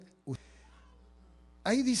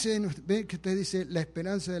Ahí dice, ve que usted dice la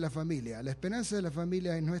esperanza de la familia. La esperanza de la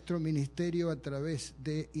familia es nuestro ministerio a través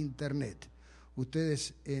de Internet.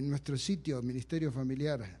 Ustedes en nuestro sitio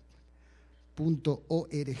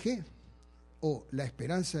ministeriofamiliar.org o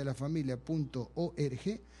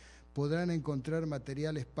laesperanzadelafamilia.org podrán encontrar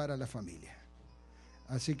materiales para la familia.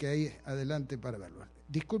 Así que ahí adelante para verlo.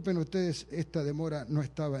 Disculpen ustedes, esta demora no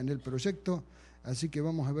estaba en el proyecto, así que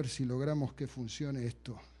vamos a ver si logramos que funcione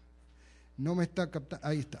esto. No me está captando,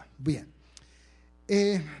 ahí está, bien.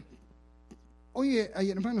 Hoy hay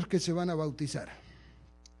hermanos que se van a bautizar.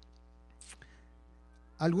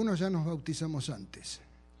 Algunos ya nos bautizamos antes.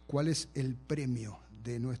 ¿Cuál es el premio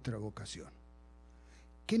de nuestra vocación?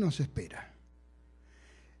 ¿Qué nos espera?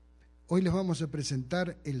 Hoy les vamos a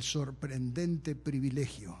presentar el sorprendente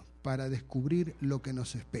privilegio para descubrir lo que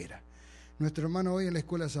nos espera. Nuestro hermano hoy en la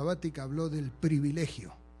escuela sabática habló del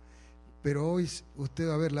privilegio, pero hoy usted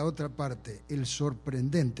va a ver la otra parte, el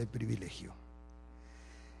sorprendente privilegio.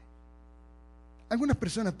 Algunas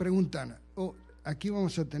personas preguntan, aquí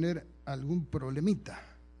vamos a tener algún problemita.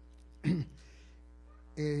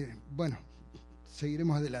 Bueno,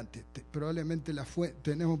 seguiremos adelante. Probablemente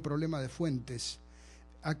tenemos un problema de fuentes.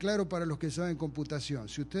 Aclaro para los que saben computación,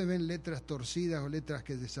 si ustedes ven letras torcidas o letras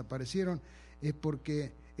que desaparecieron, es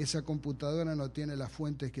porque esa computadora no tiene las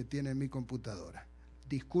fuentes que tiene mi computadora.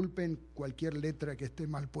 Disculpen cualquier letra que esté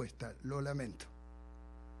mal puesta, lo lamento.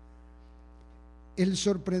 El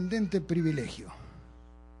sorprendente privilegio.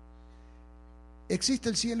 ¿Existe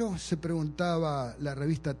el cielo? Se preguntaba la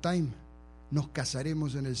revista Time. ¿Nos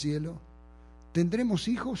casaremos en el cielo? ¿Tendremos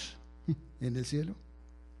hijos en el cielo?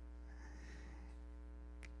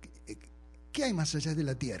 ¿Qué hay más allá de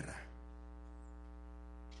la tierra?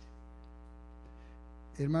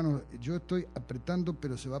 Hermano, yo estoy apretando,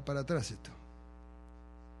 pero se va para atrás esto.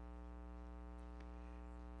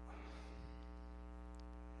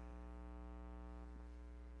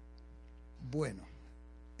 Bueno,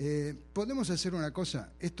 podemos hacer una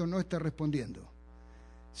cosa, esto no está respondiendo.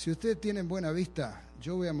 Si ustedes tienen buena vista,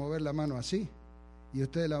 yo voy a mover la mano así y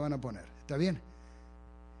ustedes la van a poner, ¿está bien?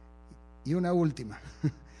 Y una última,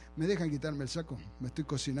 ¿me dejan quitarme el saco? Me estoy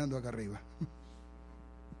cocinando acá arriba.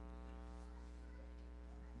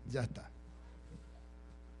 Ya está.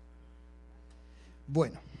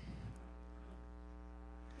 Bueno,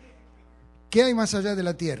 ¿qué hay más allá de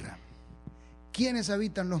la tierra? ¿Quiénes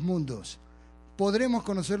habitan los mundos? ¿Podremos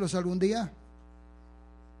conocerlos algún día?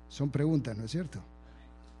 Son preguntas, ¿no es cierto?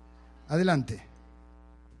 Adelante.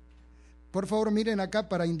 Por favor, miren acá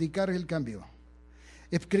para indicar el cambio.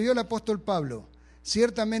 Escribió el apóstol Pablo: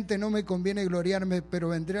 ciertamente no me conviene gloriarme, pero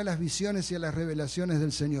vendré a las visiones y a las revelaciones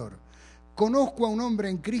del Señor. Conozco a un hombre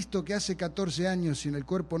en Cristo que hace 14 años, si en el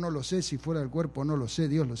cuerpo no lo sé, si fuera del cuerpo no lo sé,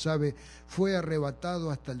 Dios lo sabe, fue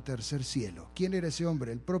arrebatado hasta el tercer cielo. ¿Quién era ese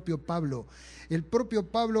hombre? El propio Pablo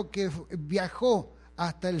que viajó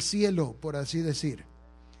hasta el cielo, por así decir.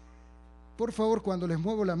 Por favor, cuando les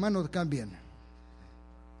muevo la mano, cambien.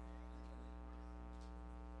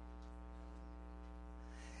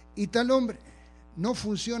 Y tal hombre, no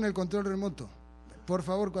funciona el control remoto. Por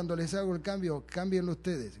favor, cuando les hago el cambio, cámbienlo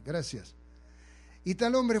ustedes. Gracias. Y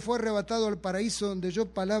tal hombre fue arrebatado al paraíso, donde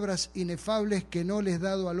oyó palabras inefables que no les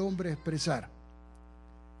dado al hombre expresar.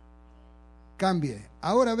 Cambie.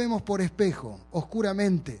 Ahora vemos por espejo,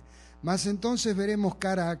 oscuramente, mas entonces veremos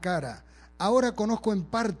cara a cara. Ahora conozco en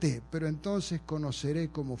parte, pero entonces conoceré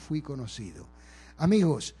como fui conocido.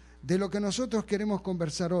 Amigos, de lo que nosotros queremos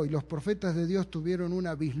conversar hoy, los profetas de Dios tuvieron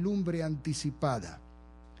una vislumbre anticipada.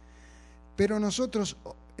 Pero nosotros,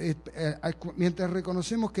 mientras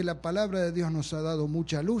reconocemos que la palabra de Dios nos ha dado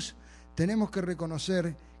mucha luz, tenemos que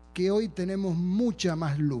reconocer que hoy tenemos mucha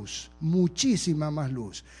más luz, muchísima más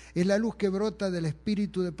luz. Es la luz que brota del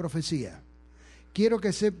espíritu de profecía. Quiero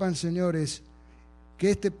que sepan, señores, que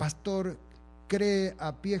este pastor cree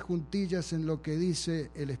a pie juntillas en lo que dice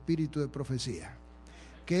el espíritu de profecía,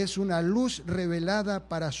 que es una luz revelada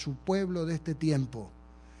para su pueblo de este tiempo.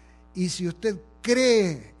 Y si usted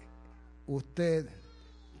cree, usted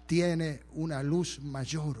tiene una luz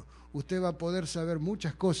mayor. Usted va a poder saber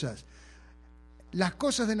muchas cosas. Las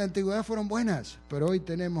cosas de la antigüedad fueron buenas, pero hoy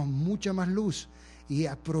tenemos mucha más luz y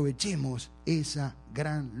aprovechemos esa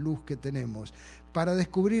gran luz que tenemos para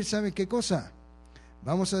descubrir, ¿saben qué cosa?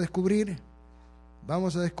 Vamos a descubrir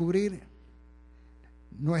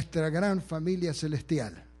nuestra gran familia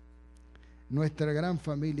celestial. Nuestra gran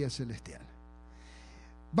familia celestial.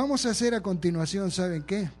 Vamos a hacer a continuación, ¿saben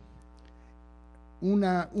qué?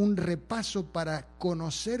 Un repaso para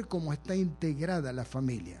conocer cómo está integrada la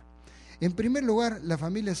familia. En primer lugar, la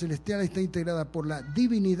familia celestial está integrada por la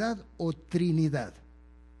divinidad o Trinidad.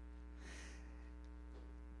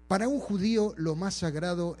 Para un judío lo más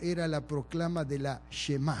sagrado era la proclama de la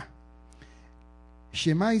Shema.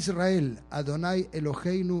 Shema Israel, Adonai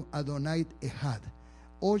Eloheinu, Adonai Echad.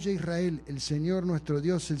 Oye Israel, el Señor nuestro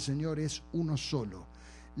Dios, el Señor es uno solo.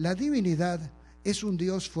 La divinidad es un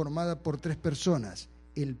Dios formada por tres personas,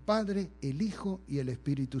 el Padre, el Hijo y el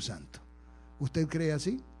Espíritu Santo. ¿Usted cree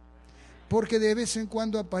así? Porque de vez en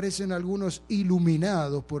cuando aparecen algunos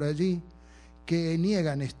iluminados por allí que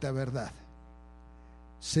niegan esta verdad.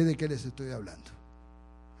 Sé de qué les estoy hablando.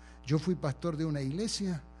 Yo fui pastor de una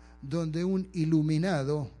iglesia donde un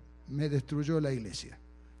iluminado me destruyó la iglesia,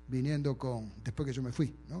 después que yo me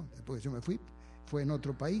fui, ¿no? Después que yo me fui, fue en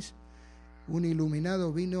otro país. Un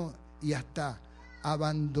iluminado vino y hasta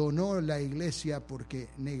abandonó la iglesia porque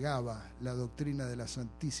negaba la doctrina de la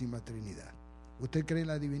Santísima Trinidad. ¿Usted cree en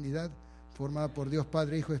la divinidad formada por Dios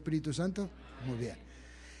Padre, Hijo y Espíritu Santo? Muy bien.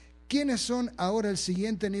 ¿Quiénes son ahora el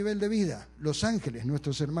siguiente nivel de vida? Los ángeles,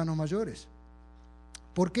 nuestros hermanos mayores.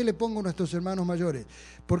 ¿Por qué le pongo nuestros hermanos mayores?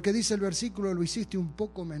 Porque dice el versículo, lo hiciste un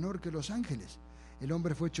poco menor que los ángeles. El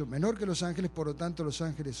hombre fue hecho menor que los ángeles, por lo tanto los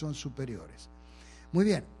ángeles son superiores. Muy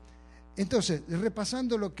bien. Entonces,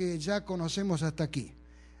 repasando lo que ya conocemos hasta aquí,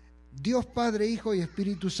 Dios Padre, Hijo y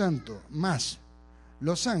Espíritu Santo, más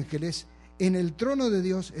los ángeles, en el trono de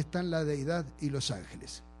Dios están la deidad y los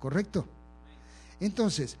ángeles, ¿correcto?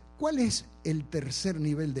 Entonces, ¿cuál es el tercer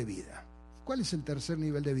nivel de vida? ¿Cuál es el tercer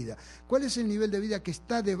nivel de vida? ¿Cuál es el nivel de vida que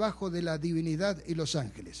está debajo de la divinidad y los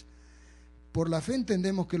ángeles? Por la fe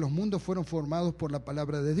entendemos que los mundos fueron formados por la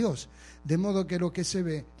palabra de Dios, de modo que lo que se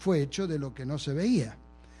ve fue hecho de lo que no se veía.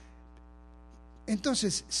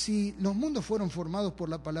 Entonces, si los mundos fueron formados por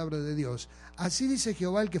la palabra de Dios, así dice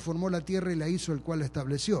Jehová, el que formó la tierra y la hizo, el cual la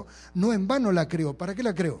estableció. No en vano la creó. ¿Para qué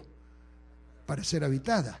la creó? Para ser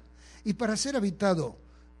habitada. Y para ser habitado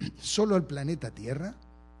solo el planeta Tierra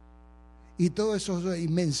y toda esa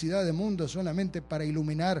inmensidad de mundos solamente para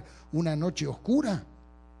iluminar una noche oscura.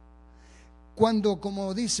 Cuando,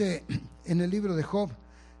 como dice en el libro de Job,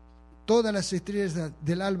 todas las estrellas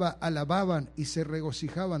del alba alababan y se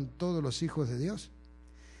regocijaban todos los hijos de Dios.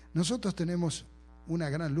 Nosotros tenemos una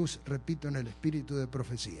gran luz, repito, en el espíritu de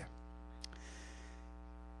profecía.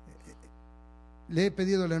 Le he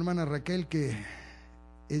pedido a la hermana Raquel que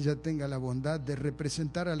ella tenga la bondad de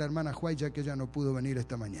representar a la hermana Juay, ya que ella no pudo venir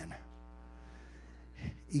esta mañana.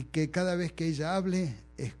 Y que cada vez que ella hable,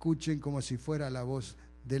 escuchen como si fuera la voz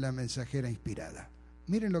de la mensajera inspirada.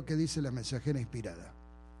 Miren lo que dice la mensajera inspirada.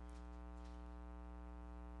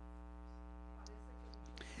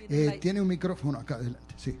 Tiene un micrófono acá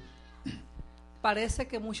adelante, sí. Parece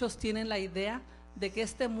que muchos tienen la idea de que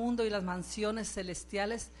este mundo y las mansiones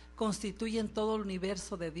celestiales constituyen todo el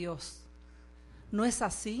universo de Dios. ¿No es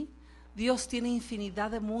así? Dios tiene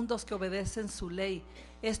infinidad de mundos que obedecen su ley.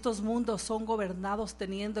 Estos mundos son gobernados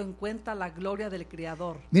teniendo en cuenta la gloria del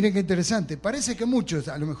Creador. Miren qué interesante. Parece que muchos,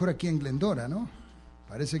 a lo mejor aquí en Glendora, ¿no?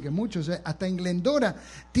 Parece que muchos, hasta en Glendora,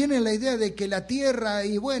 tienen la idea de que la tierra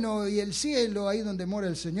y bueno, y el cielo, ahí donde mora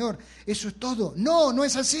el Señor, eso es todo. No, no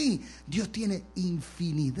es así. Dios tiene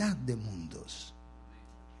infinidad de mundos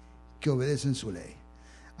que obedecen su ley.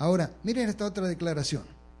 Ahora, miren esta otra declaración.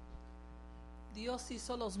 Dios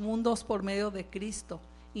hizo los mundos por medio de Cristo,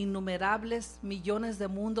 innumerables millones de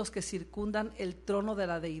mundos que circundan el trono de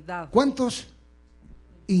la deidad. ¿Cuántos?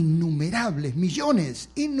 Innumerables millones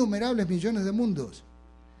de mundos.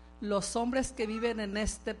 Los hombres que viven en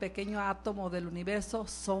este pequeño átomo del universo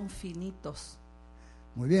son finitos.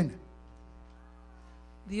 Muy bien.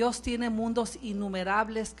 Dios tiene mundos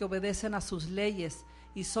innumerables que obedecen a sus leyes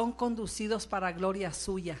y son conducidos para gloria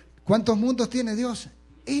suya. ¿Cuántos mundos tiene Dios?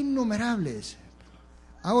 Innumerables.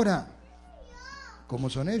 Ahora, ¿cómo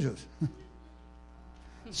son ellos?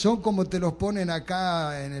 Son como te los ponen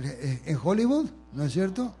acá en Hollywood, ¿no es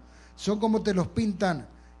cierto? Son como te los pintan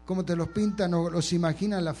o los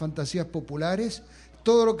imaginan las fantasías populares.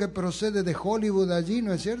 Todo lo que procede de Hollywood allí,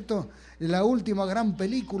 ¿no es cierto? La última gran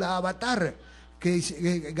película, Avatar,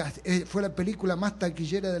 que fue la película más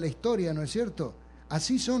taquillera de la historia, ¿no es cierto?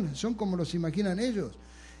 Así son como los imaginan ellos.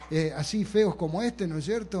 Así feos como este, ¿no es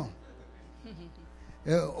cierto?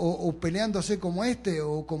 O peleándose como este,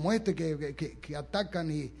 o como este que atacan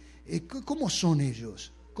y ¿cómo son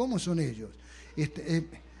ellos? ¿Cómo son ellos?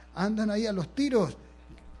 Andan ahí a los tiros.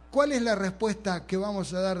 ¿Cuál es la respuesta que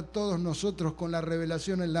vamos a dar todos nosotros con la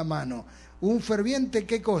revelación en la mano? ¿Un ferviente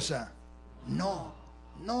qué cosa? No.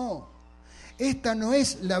 Esta no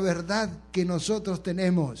es la verdad que nosotros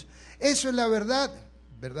tenemos. Eso es la verdad.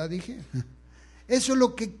 ¿Verdad dije? Eso es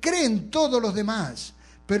lo que creen todos los demás.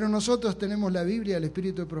 Pero nosotros tenemos la Biblia, el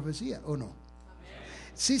espíritu de profecía, ¿o no?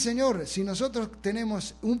 Sí, Señor, si nosotros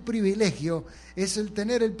tenemos un privilegio, es el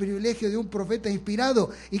tener el privilegio de un profeta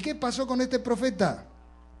inspirado. ¿Y qué pasó con este profeta?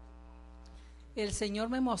 El Señor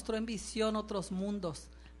me mostró en visión otros mundos.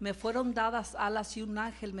 Me fueron dadas alas y un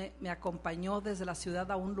ángel me acompañó desde la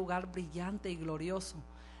ciudad a un lugar brillante y glorioso.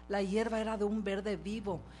 La hierba era de un verde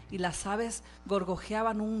vivo y las aves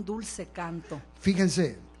gorgojeaban un dulce canto.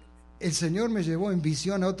 Fíjense, el Señor me llevó en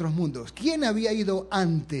visión a otros mundos. ¿Quién había ido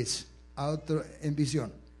antes en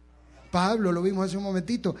visión? Pablo, lo vimos hace un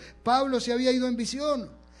momentito. Pablo se había ido en visión.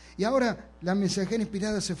 Y ahora la mensajera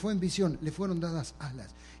inspirada se fue en visión. Le fueron dadas alas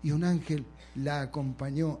y un ángel la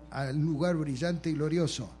acompañó al lugar brillante y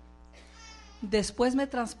glorioso. Después me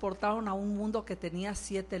transportaron a un mundo que tenía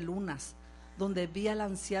 7 lunas, donde vi al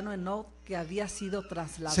anciano Enoc que había sido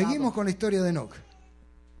trasladado. Seguimos con la historia de Enoc.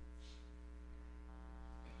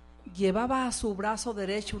 Llevaba a su brazo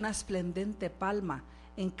derecho una esplendente palma,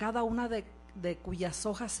 en cada una de cuyas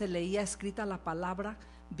hojas se leía escrita la palabra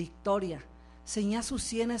victoria. Ceñía a sus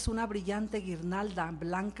sienes una brillante guirnalda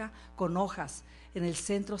blanca con hojas. En el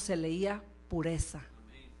centro se leía pureza.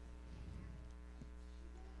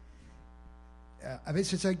 A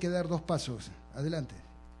veces hay que dar 2 pasos. Adelante.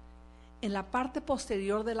 En la parte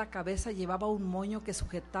posterior de la cabeza llevaba un moño que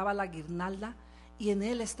sujetaba la guirnalda y en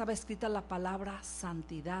él estaba escrita la palabra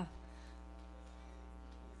santidad.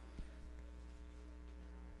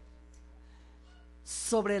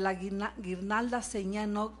 Sobre la guirnalda ceñía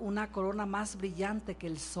una corona más brillante que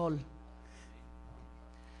el sol.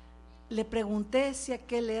 Le pregunté si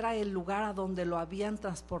aquel era el lugar a donde lo habían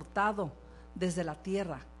transportado desde la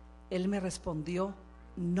tierra. Él me respondió: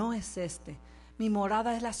 no es este. Mi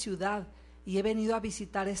morada es la ciudad y he venido a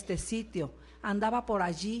visitar este sitio. Andaba por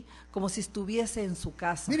allí como si estuviese en su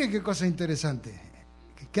casa. Miren qué cosa interesante.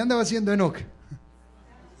 ¿Qué andaba haciendo Enoc?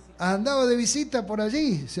 Andaba de visita por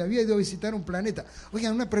allí, se había ido a visitar un planeta.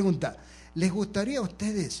 Oigan, una pregunta, ¿les gustaría a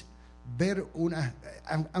ustedes ver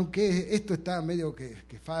aunque esto está medio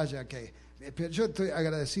que falla, pero yo estoy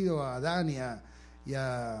agradecido a Dani y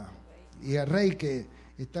a Rey que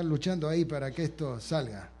están luchando ahí para que esto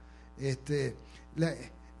salga.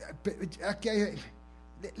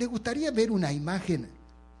 ¿Les gustaría ver una imagen,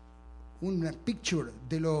 una picture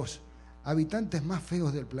de los habitantes más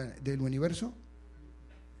feos del universo?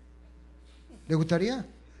 ¿Les gustaría?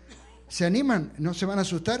 ¿Se animan? ¿No se van a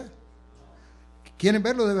asustar? ¿Quieren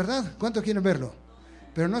verlo de verdad? ¿Cuántos quieren verlo?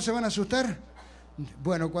 ¿Pero no se van a asustar?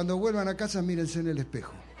 Bueno, cuando vuelvan a casa mírense en el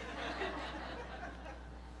espejo.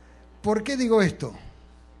 ¿Por qué digo esto?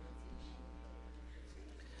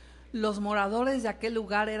 Los moradores de aquel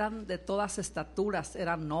lugar eran de todas estaturas,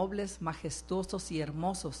 eran nobles, majestuosos y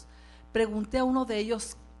hermosos. Pregunté a uno de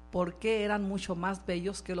ellos por qué eran mucho más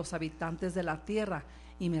bellos que los habitantes de la tierra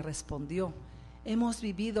y me respondió: hemos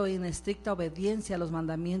vivido en estricta obediencia a los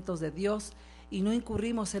mandamientos de Dios y no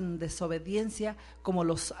incurrimos en desobediencia como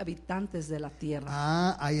los habitantes de la tierra.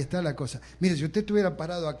 Ah, ahí está la cosa. Mire, si usted estuviera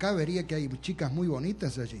parado acá, vería que hay chicas muy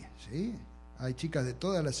bonitas allí, ¿sí? Hay chicas de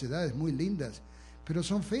todas las edades muy lindas, pero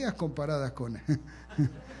son feas comparadas con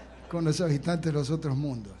los habitantes de los otros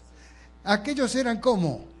mundos. Aquellos eran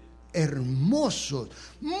como hermosos,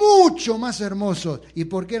 mucho más hermosos. ¿Y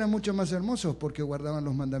por qué eran mucho más hermosos? Porque guardaban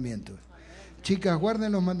los mandamientos. Chicas,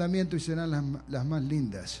 guarden los mandamientos y serán las más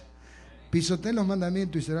lindas. Pisoteen los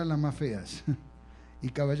mandamientos y serán las más feas. Y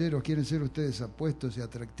caballeros, quieren ser ustedes apuestos y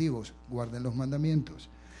atractivos, guarden los mandamientos.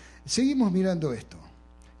 Seguimos mirando esto.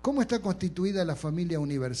 ¿Cómo está constituida la familia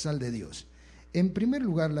universal de Dios? En primer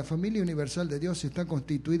lugar, la familia universal de Dios está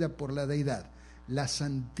constituida por la deidad, la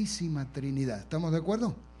Santísima Trinidad. ¿Estamos de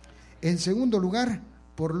acuerdo? En segundo lugar,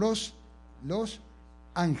 por los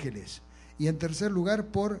ángeles. Y en tercer lugar,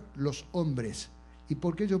 por los hombres. ¿Y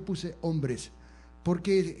por qué yo puse hombres?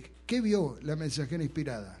 Porque, ¿qué vio la mensajera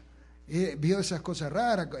inspirada? Vio esas cosas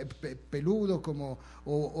raras, peludos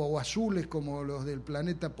o azules como los del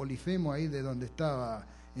planeta Polifemo, ahí de donde estaba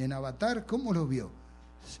en Avatar. ¿Cómo los vio?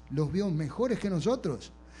 Los vio mejores que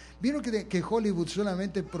nosotros. ¿Vieron que Hollywood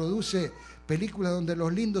solamente produce películas donde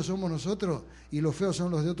los lindos somos nosotros y los feos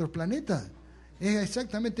son los de otros planetas? Es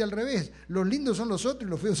exactamente al revés. Los lindos son los otros y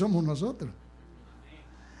los feos somos nosotros.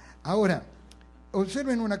 Ahora,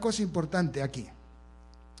 observen una cosa importante aquí.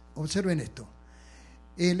 Observen esto.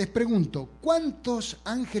 Les pregunto, ¿cuántos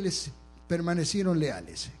ángeles permanecieron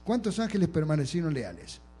leales? ¿Cuántos ángeles permanecieron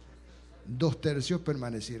leales? 2/3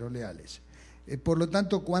 permanecieron leales. Por lo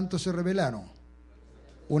tanto, ¿cuántos se rebelaron?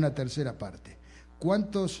 1/3 parte.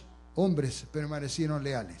 ¿Cuántos hombres permanecieron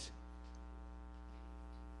leales?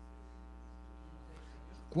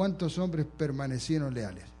 ¿Cuántos hombres permanecieron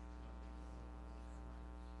leales?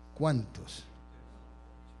 ¿Cuántos?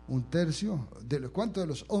 Un tercio. ¿Cuántos de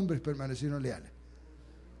los hombres permanecieron leales?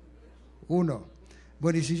 1.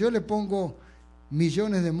 Bueno, y si yo le pongo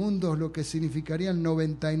millones de mundos, lo que significarían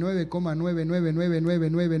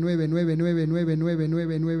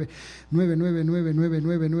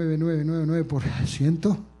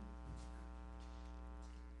 99,9999999999999999999999999%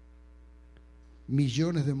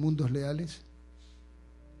 millones de mundos leales.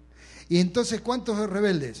 Y entonces, ¿cuántos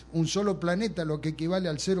rebeldes? Un solo planeta, lo que equivale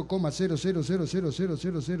al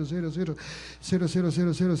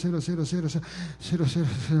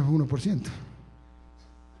 0,00000000000000000000001%.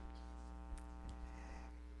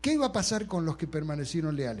 ¿Qué va a pasar con los que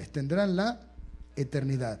permanecieron leales? Tendrán la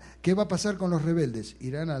eternidad. ¿Qué va a pasar con los rebeldes?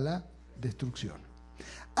 Irán a la destrucción.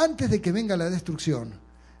 Antes de que venga la destrucción,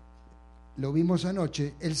 lo vimos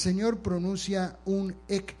anoche, el Señor pronuncia un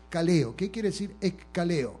ekkaleo. ¿Qué quiere decir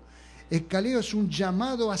ekkaleo? Ekkaleo es un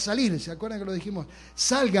llamado a salir. ¿Se acuerdan que lo dijimos?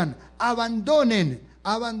 Salgan, abandonen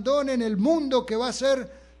el mundo que va a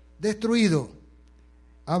ser destruido.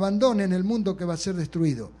 Abandonen el mundo que va a ser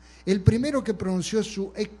destruido. El primero que pronunció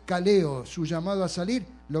su ekkaleo, su llamado a salir,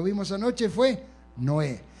 lo vimos anoche, fue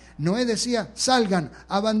Noé. Noé decía, salgan,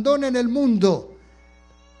 abandonen el mundo.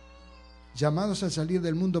 Llamados a salir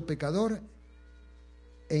del mundo pecador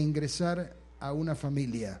e ingresar a una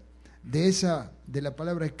familia. De la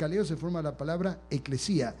palabra ekkaleo se forma la palabra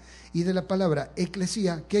eclesía. Y de la palabra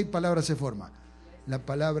eclesía, ¿qué palabra se forma? La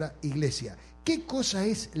palabra iglesia. ¿Qué cosa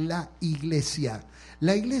es la iglesia?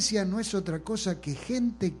 La iglesia no es otra cosa que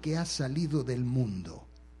gente que ha salido del mundo.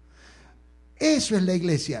 Eso es la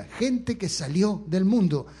iglesia, gente que salió del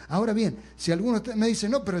mundo. Ahora bien, si alguno me dice,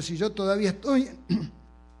 no, pero si yo todavía estoy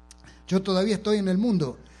en el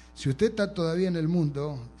mundo. Si usted está todavía en el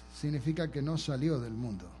mundo, significa que no salió del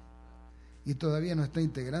mundo y todavía no está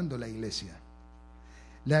integrando la iglesia.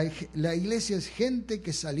 La iglesia es gente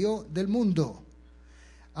que salió del mundo.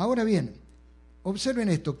 Ahora bien, observen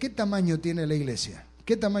esto, ¿qué tamaño tiene la iglesia?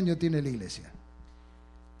 ¿Qué tamaño tiene la iglesia?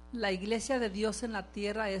 La iglesia de Dios en la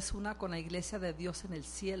tierra es una con la iglesia de Dios en el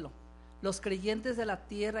cielo. Los creyentes de la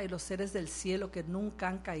tierra y los seres del cielo que nunca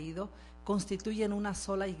han caído constituyen una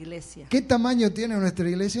sola iglesia. ¿Qué tamaño tiene nuestra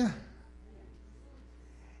iglesia?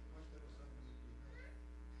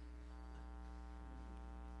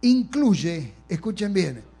 Incluye, escuchen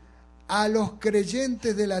bien, a los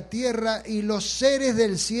creyentes de la tierra y los seres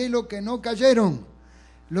del cielo que no cayeron.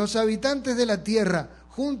 Los habitantes de la tierra,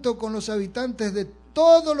 junto con los habitantes de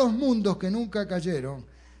todos los mundos que nunca cayeron,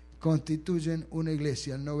 constituyen una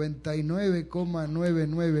iglesia, el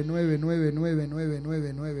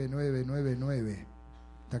 99,99999999999.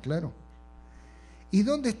 ¿Está claro? ¿Y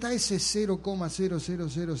dónde está ese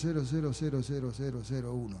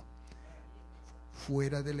 0,00000000001?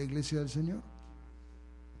 Fuera de la iglesia del Señor.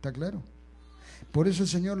 ¿Está claro? Por eso el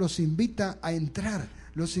Señor los invita a entrar,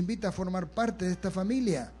 los invita a formar parte de esta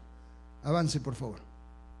familia. Avance, por favor.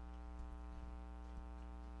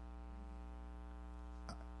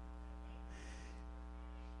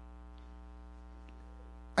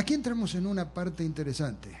 Aquí entramos en una parte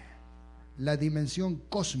interesante, la dimensión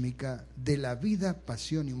cósmica de la vida,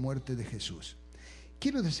 pasión y muerte de Jesús.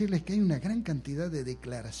 Quiero decirles que hay una gran cantidad de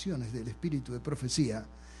declaraciones del espíritu de profecía.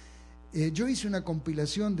 Yo hice una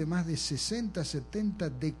compilación de más de 60, 70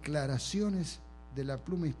 declaraciones de la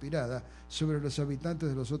pluma inspirada sobre los habitantes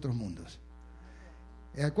de los otros mundos.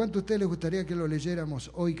 ¿A cuánto a ustedes les gustaría que lo leyéramos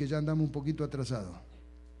hoy, que ya andamos un poquito atrasados?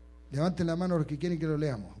 Levanten la mano los que quieren que lo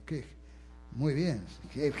leamos. ¿Qué? Muy bien,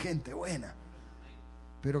 qué gente buena.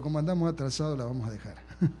 Pero como andamos atrasados, la vamos a dejar.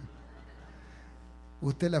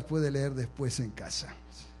 Usted las puede leer después en casa.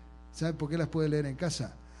 ¿Sabe por qué las puede leer en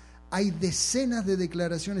casa? Hay decenas de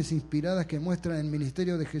declaraciones inspiradas que muestran el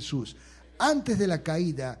ministerio de Jesús antes de la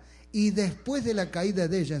caída y después de la caída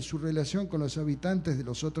de ella en su relación con los habitantes de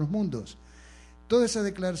los otros mundos. Todas esas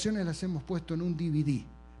declaraciones las hemos puesto en un DVD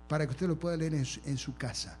para que usted lo pueda leer en su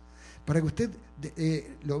casa, para que usted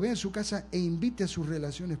lo vea en su casa e invite a sus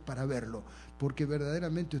relaciones para verlo, porque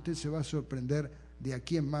verdaderamente usted se va a sorprender de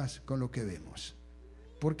aquí en más con lo que vemos.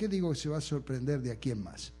 ¿Por qué digo que se va a sorprender de aquí en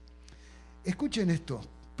más? Escuchen esto,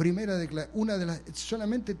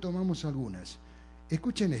 solamente tomamos algunas.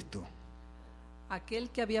 Escuchen esto.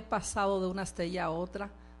 Aquel que había pasado de una estrella a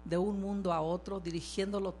otra, de un mundo a otro,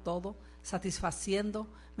 dirigiéndolo todo, satisfaciendo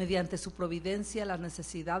mediante su providencia las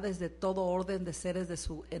necesidades de todo orden de seres de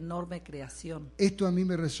su enorme creación. Esto a mí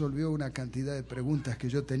me resolvió una cantidad de preguntas que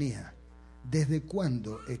yo tenía. ¿Desde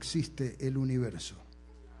cuándo existe el universo?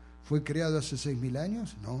 ¿Fue creado hace 6.000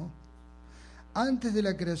 años? No. Antes de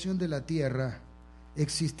la creación de la Tierra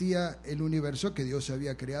existía el universo que Dios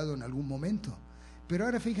había creado en algún momento. Pero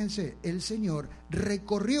ahora fíjense, el Señor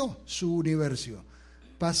recorrió su universo.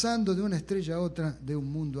 pasando de una estrella a otra, de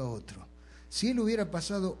un mundo a otro. Si él hubiera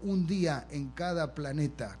pasado un día en cada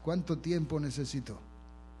planeta, ¿cuánto tiempo necesitó?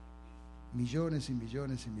 Millones y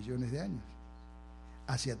millones y millones de años.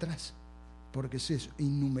 Hacia atrás, porque es eso,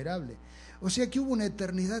 innumerable. O sea que hubo una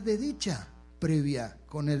eternidad de dicha previa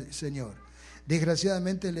con el Señor.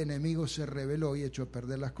 Desgraciadamente el enemigo se rebeló y echó a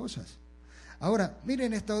perder las cosas. Ahora,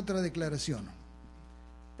 miren esta otra declaración.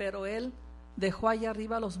 Pero él dejó allá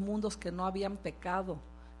arriba los mundos que no habían pecado,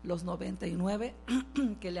 los 99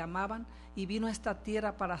 que le amaban, y vino a esta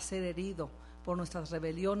tierra para ser herido por nuestras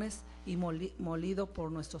rebeliones y molido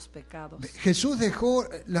por nuestros pecados. Jesús dejó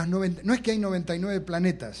las 90, no es que hay 99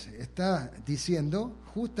 planetas, está diciendo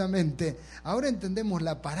justamente, ahora entendemos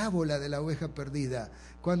la parábola de la oveja perdida,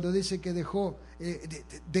 cuando dice que dejó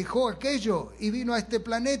aquello y vino a este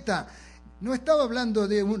planeta. No estaba hablando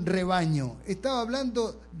de un rebaño, estaba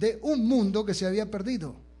hablando de un mundo que se había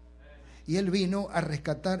perdido. Y él vino a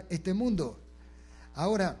rescatar este mundo.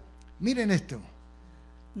 Ahora, miren esto.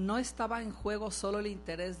 No estaba en juego solo el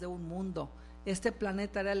interés de un mundo. Este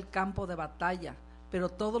planeta era el campo de batalla, pero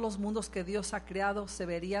todos los mundos que Dios ha creado se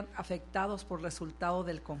verían afectados por resultado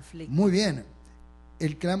del conflicto. Muy bien.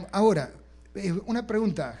 Ahora, una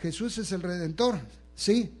pregunta. ¿Jesús es el Redentor?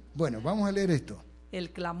 ¿Sí? Bueno, vamos a leer esto.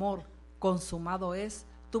 El clamor, consumado es,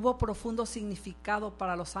 tuvo profundo significado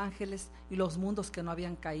para los ángeles y los mundos que no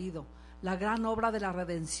habían caído. La gran obra de la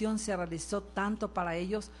redención se realizó tanto para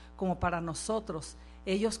ellos como para nosotros.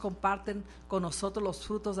 Ellos comparten con nosotros los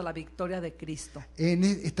frutos de la victoria de Cristo. En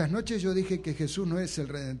estas noches yo dije que Jesús no es el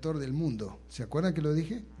Redentor del mundo. ¿Se acuerdan que lo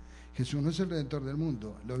dije? Jesús no es el Redentor del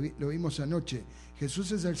mundo. Lo vimos anoche.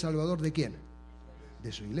 Jesús es el Salvador ¿de quién?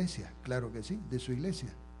 De su iglesia. Claro que sí, de su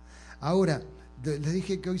iglesia. Ahora, les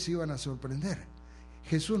dije que hoy se iban a sorprender.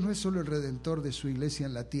 Jesús no es solo el Redentor de su iglesia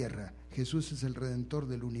en la tierra. Jesús es el Redentor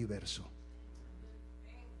del universo.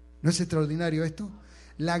 ¿No es extraordinario esto?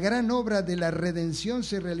 La gran obra de la redención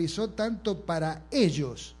se realizó tanto para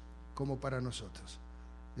ellos como para nosotros.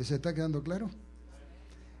 ¿Les está quedando claro?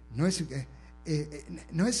 No es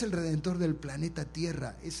el Redentor del planeta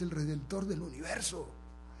Tierra, es el Redentor del universo.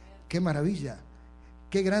 ¡Qué maravilla!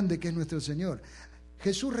 ¡Qué grande que es nuestro Señor!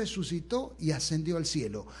 Jesús resucitó y ascendió al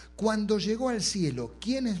cielo. Cuando llegó al cielo,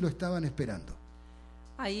 ¿quiénes lo estaban esperando?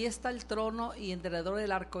 Ahí está el trono y alrededor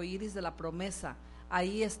del arco iris de la promesa.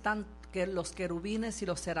 Ahí están los querubines y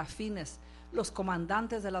los serafines, los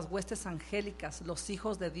comandantes de las huestes angélicas, los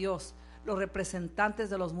hijos de Dios, los representantes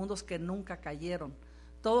de los mundos que nunca cayeron.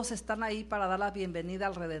 Todos están ahí para dar la bienvenida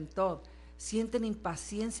al Redentor. Sienten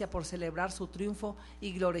impaciencia por celebrar su triunfo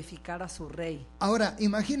y glorificar a su Rey. Ahora,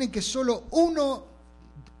 imaginen que solo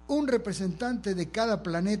un representante de cada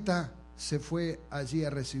planeta se fue allí a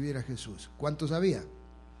recibir a Jesús. ¿Cuántos había?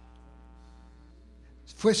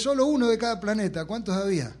 Fue solo uno de cada planeta. ¿Cuántos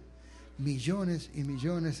había? Millones y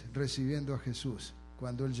millones recibiendo a Jesús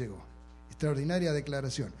cuando Él llegó. Extraordinaria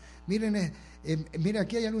declaración. Miren, miren,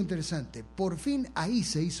 aquí hay algo interesante. Por fin ahí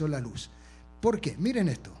se hizo la luz. ¿Por qué? Miren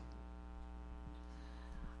esto.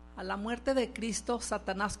 A la muerte de Cristo,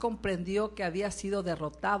 Satanás comprendió que había sido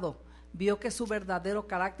derrotado. Vio que su verdadero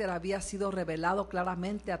carácter había sido revelado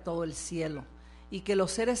claramente a todo el cielo y que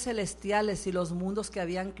los seres celestiales y los mundos que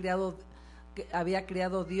había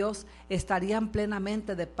creado Dios estarían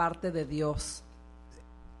plenamente de parte de Dios.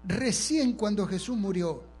 Recién cuando Jesús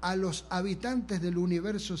murió, a los habitantes del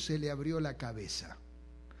universo se le abrió la cabeza.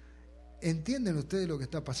 ¿Entienden ustedes lo que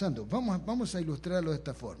está pasando? Vamos a ilustrarlo de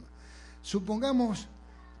esta forma. Supongamos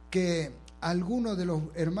que alguno de los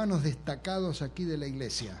hermanos destacados aquí de la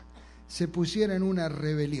iglesia se pusiera en una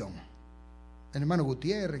rebelión. El hermano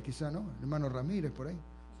Gutiérrez quizá, ¿no? El hermano Ramírez por ahí.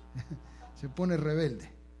 Se pone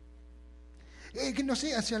rebelde. Que no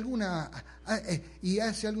sé, hace algún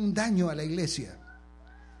daño a la iglesia.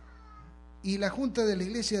 Y la junta de la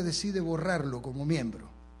iglesia decide borrarlo como miembro.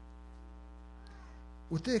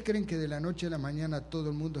 ¿Ustedes creen que de la noche a la mañana todo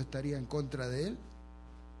el mundo estaría en contra de él?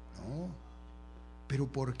 No.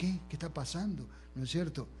 ¿Pero por qué? ¿Qué está pasando? ¿No es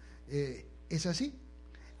cierto? ¿Es así?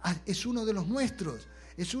 Es uno de los nuestros.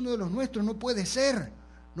 Es uno de los nuestros. No puede ser.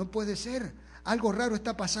 No puede ser. Algo raro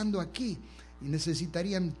está pasando aquí. Y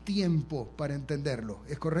necesitarían tiempo para entenderlo.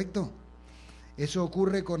 ¿Es correcto? Eso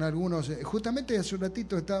ocurre con algunos. Justamente hace un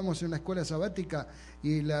ratito estábamos en la escuela sabática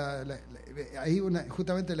y ahí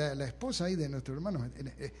justamente la esposa ahí de nuestro hermano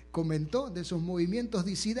comentó de esos movimientos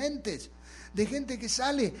disidentes, de gente que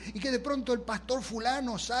sale y que de pronto el pastor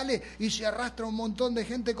fulano sale y se arrastra un montón de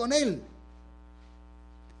gente con él.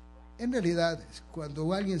 En realidad,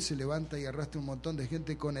 cuando alguien se levanta y arrastra un montón de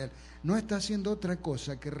gente con él, no está haciendo otra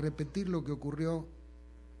cosa que repetir lo que ocurrió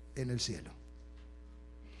en el cielo.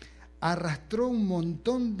 arrastró un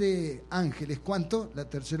montón de ángeles. ¿Cuánto? La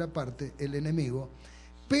tercera parte, el enemigo.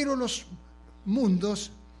 Pero los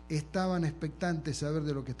mundos estaban expectantes a ver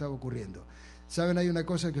de lo que estaba ocurriendo. Saben, hay una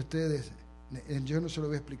cosa que ustedes, yo no se lo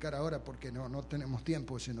voy a explicar ahora porque no tenemos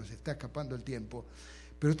tiempo, se nos está escapando el tiempo,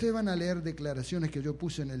 pero ustedes van a leer declaraciones que yo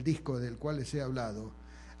puse en el disco del cual les he hablado.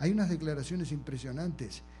 Hay unas declaraciones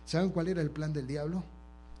impresionantes. ¿Saben cuál era el plan del diablo?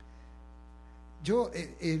 Yo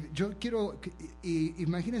quiero,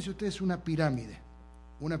 imagínense ustedes una pirámide.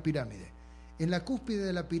 En la cúspide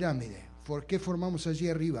de la pirámide, ¿por qué formamos allí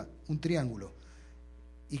arriba? Un triángulo.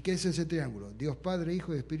 ¿Y qué es ese triángulo? Dios Padre,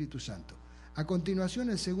 Hijo y Espíritu Santo. A continuación,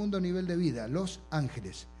 el segundo nivel de vida, los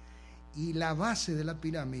ángeles. Y la base de la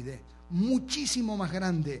pirámide, muchísimo más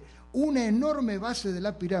grande, una enorme base de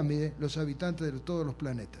la pirámide, los habitantes de todos los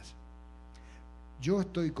planetas. Yo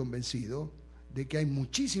estoy convencido de que hay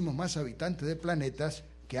muchísimos más habitantes de planetas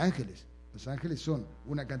que ángeles. Los ángeles son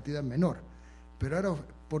una cantidad menor. Pero ahora,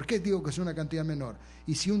 ¿por qué digo que son una cantidad menor?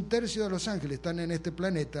 Y si 1/3 de los ángeles están en este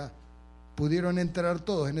planeta, pudieron entrar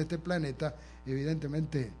todos en este planeta,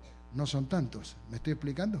 evidentemente no son tantos. ¿Me estoy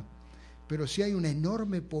explicando? Pero sí hay una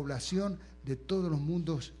enorme población de todos los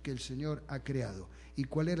mundos que el Señor ha creado. ¿Y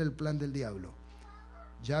cuál era el plan del diablo?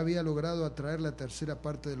 Ya había logrado atraer la tercera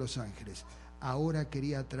parte de los ángeles. Ahora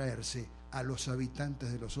quería atraerse a los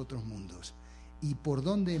habitantes de los otros mundos. ¿Y por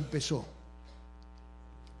dónde empezó?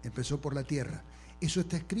 Empezó por la tierra. Eso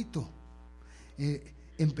está escrito.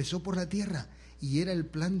 Empezó por la tierra. Y era el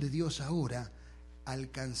plan de Dios ahora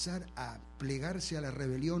alcanzar a plegarse a la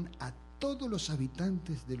rebelión a todos los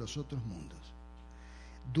habitantes de los otros mundos.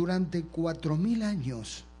 Durante 4000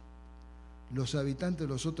 años los habitantes de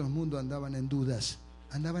los otros mundos andaban en dudas.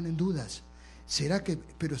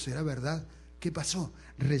 Pero será verdad? ¿Qué pasó?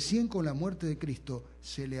 Recién con la muerte de Cristo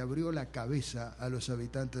se le abrió la cabeza a los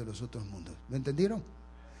habitantes de los otros mundos. ¿Me entendieron?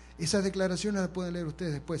 Esas declaraciones las pueden leer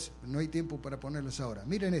ustedes después, no hay tiempo para ponerlas ahora.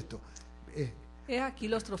 Miren esto. He aquí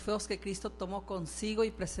los trofeos que Cristo tomó consigo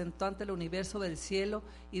y presentó ante el universo del cielo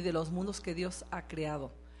y de los mundos que Dios ha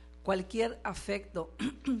creado. Cualquier afecto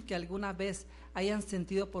que alguna vez hayan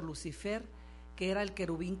sentido por Lucifer, que era el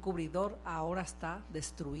querubín cubridor, ahora está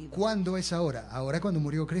destruido. ¿Cuándo es ahora? Ahora cuando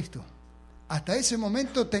murió Cristo. Hasta ese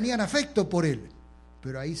momento tenían afecto por él,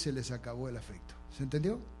 pero ahí se les acabó el afecto. ¿Se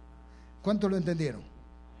entendió? ¿Cuántos lo entendieron?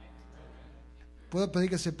 ¿Puedo pedir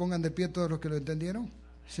que se pongan de pie todos los que lo entendieron?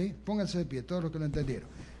 ¿Sí? Pónganse de pie todos los que lo entendieron.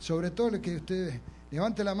 Sobre todo los que ustedes,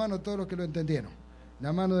 levante la mano todos los que lo entendieron.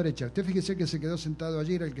 La mano derecha. Usted fíjese que se quedó sentado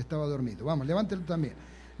allí, era el que estaba dormido. Vamos, levántelo también.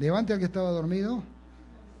 Levante al que estaba dormido.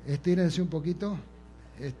 Estírense un poquito.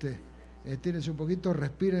 Estírense un poquito,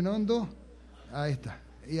 respiren hondo. Ahí está.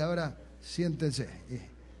 Y ahora siéntense.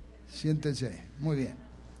 Siéntense. Muy bien.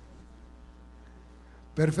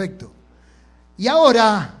 Perfecto. Y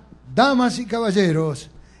ahora, damas y caballeros,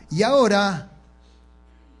 y ahora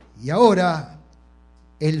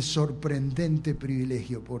el sorprendente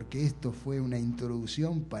privilegio, porque esto fue una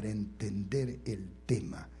introducción para entender el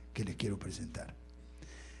tema que les quiero presentar.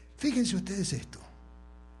 Fíjense ustedes esto.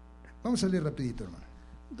 Vamos a leer rapidito, hermano.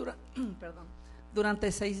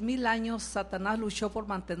 Durante 6000 años Satanás luchó por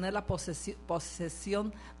mantener la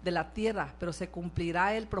posesión de la tierra, pero ¿se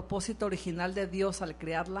cumplirá el propósito original de Dios al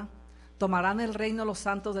crearla? ¿Tomarán el reino los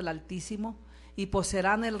santos del Altísimo y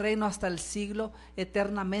poseerán el reino hasta el siglo,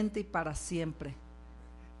 eternamente y para siempre?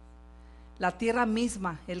 La tierra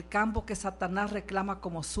misma, el campo que Satanás reclama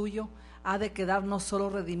como suyo, ha de quedar no solo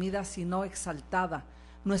redimida, sino exaltada.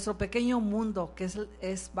 Nuestro pequeño mundo, que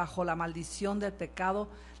es bajo la maldición del pecado,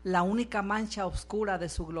 la única mancha oscura de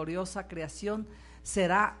su gloriosa creación,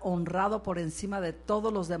 será honrado por encima de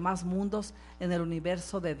todos los demás mundos en el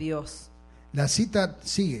universo de Dios. La cita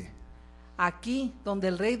sigue. Aquí, donde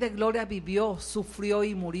el Rey de Gloria vivió, sufrió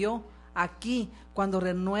y murió, aquí, cuando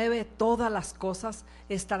renueve todas las cosas,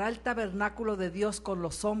 estará el tabernáculo de Dios con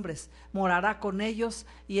los hombres, morará con ellos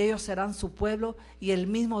y ellos serán su pueblo y el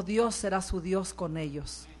mismo Dios será su Dios con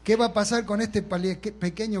ellos. ¿Qué va a pasar con este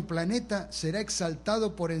pequeño planeta? Será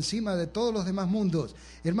exaltado por encima de todos los demás mundos.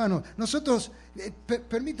 Hermano, nosotros,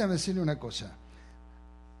 permítame decirle una cosa.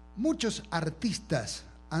 Muchos artistas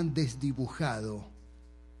han desdibujado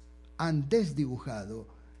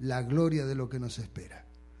la gloria de lo que nos espera.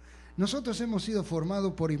 Nosotros hemos sido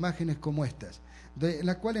formados por imágenes como estas, de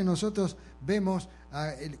las cuales nosotros vemos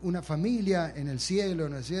a una familia en el cielo,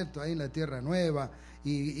 ¿no es cierto?, ahí en la tierra nueva,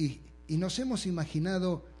 y nos hemos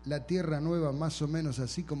imaginado la tierra nueva más o menos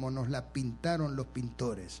así como nos la pintaron los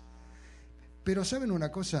pintores. Pero ¿saben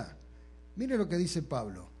una cosa? Miren lo que dice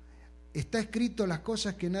Pablo. Está escrito: las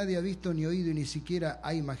cosas que nadie ha visto ni oído y ni siquiera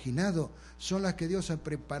ha imaginado son las que Dios ha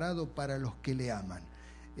preparado para los que le aman.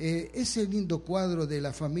 ese lindo cuadro de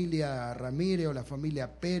la familia Ramírez o la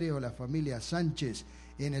familia Pérez o la familia Sánchez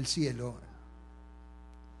en el cielo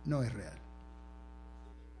no es real.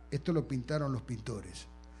 Esto lo pintaron los pintores.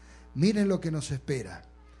 Miren lo que nos espera.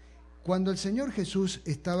 Cuando el Señor Jesús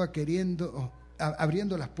estaba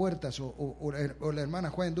abriendo las puertas, o la hermana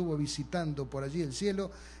Juan anduvo visitando por allí el cielo,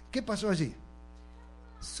 ¿qué pasó allí?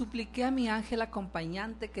 Supliqué a mi ángel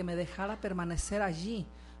acompañante que me dejara permanecer allí.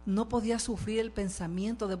 No podía sufrir el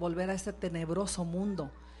pensamiento de volver a este tenebroso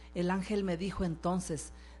mundo. El ángel me dijo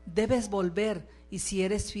entonces: debes volver, y si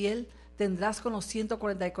eres fiel, tendrás con los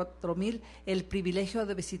 144,000 el privilegio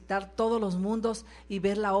de visitar todos los mundos y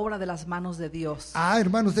ver la obra de las manos de Dios. Ah,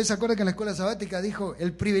 hermano, ¿usted se acuerda que en la escuela sabática dijo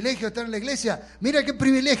el privilegio de estar en la iglesia? Mira qué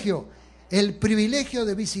privilegio, el privilegio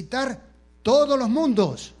de visitar todos los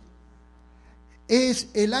mundos.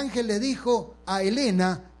 El ángel le dijo a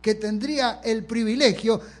Elena que tendría el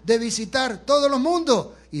privilegio de visitar todos los mundos.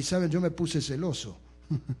 Y saben, yo me puse celoso.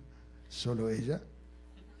 ¿Solo ella?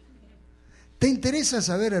 ¿Te interesa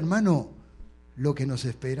saber, hermano, lo que nos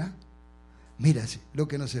espera? Mira, lo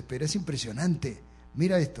que nos espera es impresionante.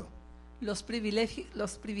 Mira esto. Los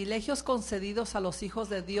privilegios concedidos a los hijos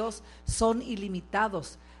de Dios son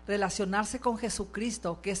ilimitados. Relacionarse con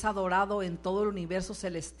Jesucristo, que es adorado en todo el universo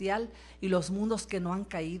celestial y los mundos que no han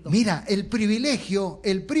caído. Mira, el privilegio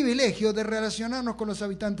de relacionarnos con los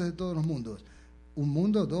habitantes de todos los mundos. Un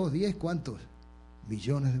mundo, 2, 10, ¿cuántos?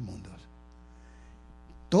 Millones de mundos.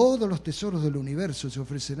 Todos los tesoros del universo se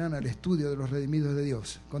ofrecerán al estudio de los redimidos de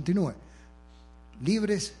Dios. Continúe.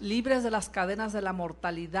 Libres de las cadenas de la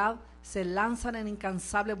mortalidad, se lanzan en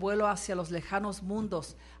incansable vuelo hacia los lejanos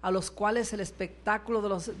mundos, a los cuales el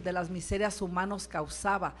espectáculo de las miserias humanos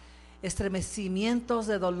causaba estremecimientos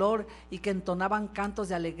de dolor y que entonaban cantos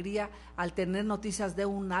de alegría al tener noticias de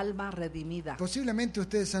un alma redimida. Posiblemente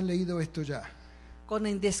ustedes han leído esto ya. Con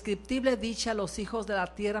indescriptible dicha, los hijos de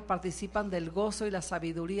la tierra participan del gozo y la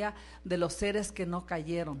sabiduría de los seres que no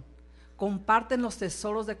cayeron. Comparten los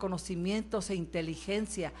tesoros de conocimientos e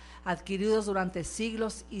inteligencia adquiridos durante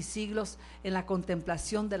siglos y siglos en la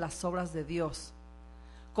contemplación de las obras de Dios.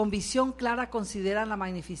 Con visión clara consideran la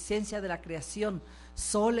magnificencia de la creación,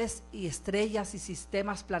 soles y estrellas y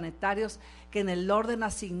sistemas planetarios que en el orden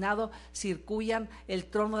asignado circundan el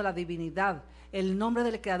trono de la divinidad. El nombre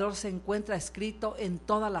del Creador se encuentra escrito en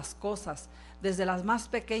todas las cosas, desde las más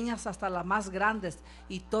pequeñas hasta las más grandes,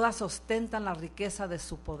 y todas ostentan la riqueza de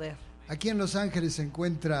su poder. Aquí en Los Ángeles se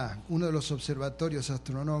encuentra uno de los observatorios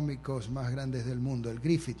astronómicos más grandes del mundo, el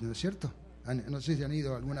Griffith, ¿no es cierto? No sé si han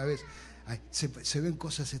ido alguna vez. Se ven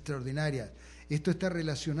cosas extraordinarias. Esto está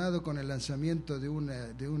relacionado con el lanzamiento de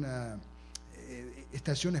una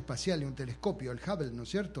estación espacial y un telescopio, el Hubble, ¿no es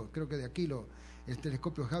cierto? Creo que de aquí el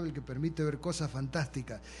telescopio Hubble, que permite ver cosas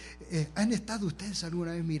fantásticas. ¿Han estado ustedes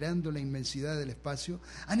alguna vez mirando la inmensidad del espacio?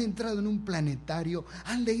 ¿Han entrado en un planetario?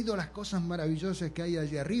 ¿Han leído las cosas maravillosas que hay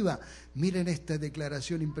allí arriba? Miren esta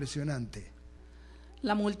declaración impresionante.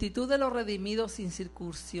 La multitud de los redimidos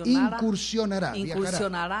incursionará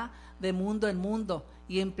de mundo en mundo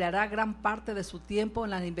y empleará gran parte de su tiempo en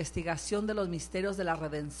la investigación de los misterios de la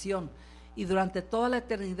redención. Y durante toda la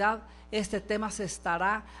eternidad este tema se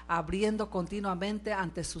estará abriendo continuamente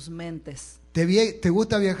ante sus mentes. ¿Te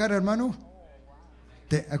gusta viajar, hermano?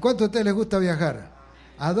 ¿A cuánto a ustedes les gusta viajar?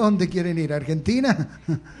 ¿A dónde quieren ir? ¿A Argentina?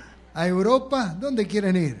 ¿A Europa? ¿Dónde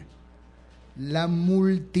quieren ir? La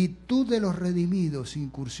multitud de los redimidos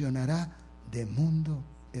incursionará de mundo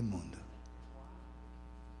en mundo.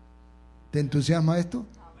 ¿Te entusiasma esto?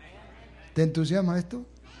 ¿Te entusiasma esto?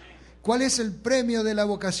 ¿Cuál es el premio de la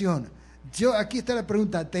vocación? Aquí está la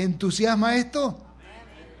pregunta, ¿te entusiasma esto?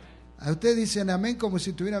 A ustedes dicen amén como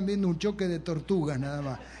si estuvieran viendo un choque de tortugas nada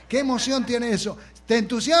más. ¿Qué emoción tiene eso? ¿Te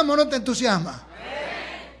entusiasma o no te entusiasma?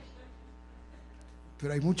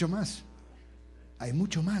 Pero hay mucho más. Hay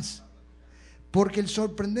mucho más. Porque el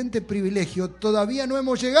sorprendente privilegio todavía no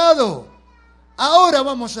hemos llegado. Ahora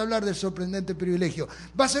vamos a hablar del sorprendente privilegio.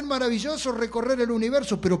 Va a ser maravilloso recorrer el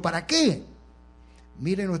universo, pero ¿para qué?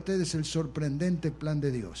 Miren ustedes el sorprendente plan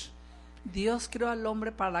de Dios. Dios creó al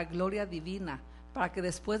hombre para la gloria divina, para que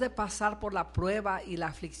después de pasar por la prueba y la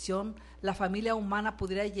aflicción, la familia humana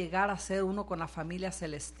pudiera llegar a ser uno con la familia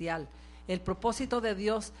celestial. El propósito de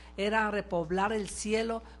Dios era repoblar el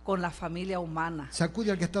cielo con la familia humana.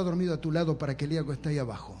 Sacude al que está dormido a tu lado para que lea que está ahí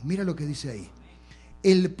abajo. Mira lo que dice ahí.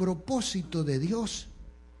 El propósito de Dios,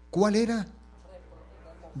 ¿cuál era?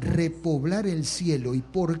 Repoblar el cielo. ¿Y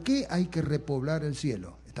por qué hay que repoblar el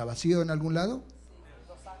cielo? ¿Está vacío en algún lado?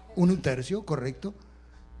 Un tercio, correcto.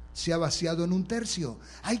 Se ha vaciado en un tercio.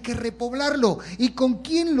 Hay que repoblarlo. ¿Y con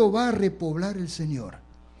quién lo va a repoblar el Señor?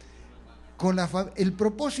 El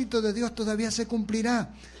propósito de Dios todavía se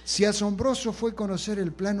cumplirá. Si asombroso fue conocer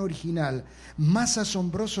el plan original, más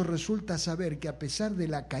asombroso resulta saber que a pesar de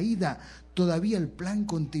la caída, todavía el plan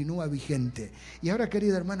continúa vigente. Y ahora,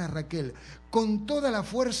 querida hermana Raquel, con toda la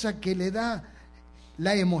fuerza que le da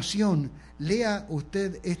la emoción, lea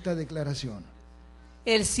usted esta declaración.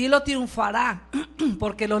 El cielo triunfará,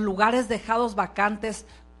 porque los lugares dejados vacantes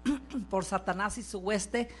por Satanás y su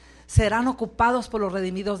hueste serán ocupados por los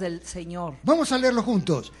redimidos del Señor. Vamos a leerlo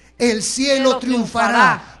juntos. El cielo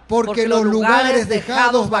triunfará, porque los lugares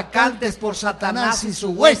dejados vacantes por Satanás y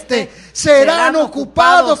su hueste serán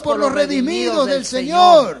ocupados por los redimidos del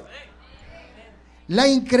Señor. La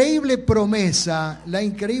increíble promesa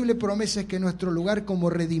es que nuestro lugar como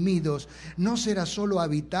redimidos no será solo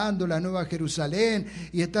habitando la Nueva Jerusalén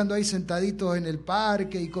y estando ahí sentaditos en el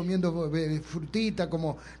parque y comiendo frutita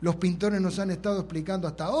como los pintores nos han estado explicando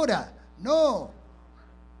hasta ahora. No.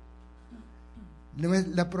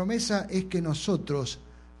 La promesa es que nosotros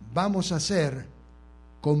vamos a ser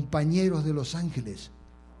compañeros de los ángeles.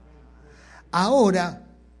 Ahora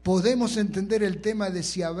podemos entender el tema de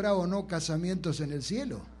si habrá o no casamientos en el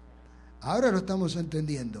cielo. Ahora lo estamos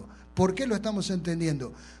entendiendo. ¿Por qué lo estamos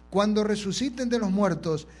entendiendo? Cuando resuciten de los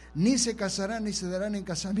muertos, ni se casarán ni se darán en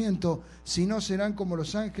casamiento, sino serán como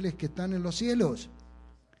los ángeles que están en los cielos.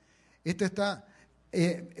 Esto está...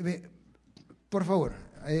 por favor,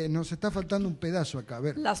 nos está faltando un pedazo acá. A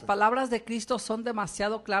ver. Las palabras de Cristo son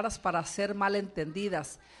demasiado claras para ser mal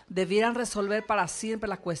entendidas. Debieran resolver para siempre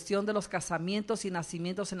la cuestión de los casamientos y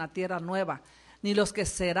nacimientos en la tierra nueva. Ni los que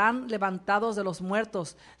serán levantados de los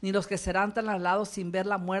muertos, ni los que serán trasladados sin ver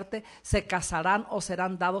la muerte, se casarán o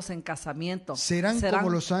serán dados en casamiento. Serán como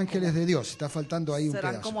los ángeles de Dios. Está faltando ahí un pedazo.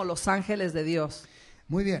 Serán como los ángeles de Dios.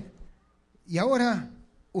 Muy bien. Y ahora...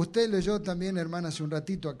 usted leyó también, hermana, hace un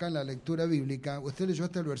ratito acá en la lectura bíblica, usted leyó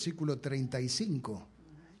hasta el versículo 35.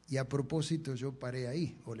 Y a propósito yo paré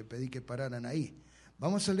ahí, o le pedí que pararan ahí.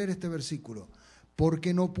 Vamos a leer este versículo.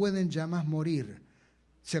 Porque no pueden ya más morir.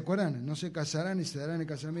 ¿Se acuerdan? No se casarán ni se darán en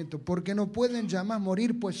casamiento. Porque no pueden ya más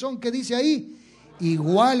morir, pues son, ¿qué dice ahí?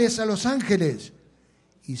 Iguales a los ángeles.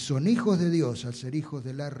 Y son hijos de Dios al ser hijos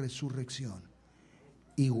de la resurrección.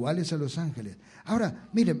 Iguales a los ángeles. Ahora,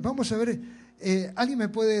 miren, vamos a ver... ¿alguien me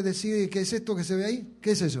puede decir qué es esto que se ve ahí?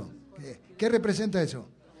 ¿Qué es eso? ¿Qué representa eso?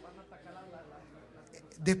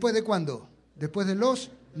 ¿Después de cuándo? Después de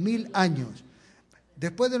los 1000 años.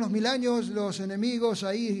 Después de los 1000 años, los enemigos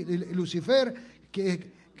ahí, Lucifer,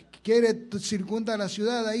 que quiere circundar la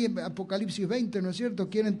ciudad, ahí en Apocalipsis 20, ¿no es cierto?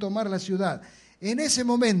 Quieren tomar la ciudad. En ese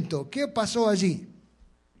momento, ¿qué pasó allí?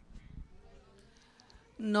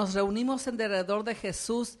 Nos reunimos en derredor de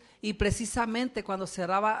Jesús y precisamente cuando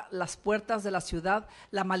cerraba las puertas de la ciudad,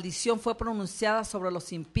 la maldición fue pronunciada sobre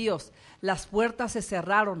los impíos. Las puertas se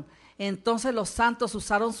cerraron. Entonces los santos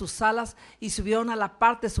usaron sus alas y subieron a la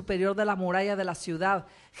parte superior de la muralla de la ciudad.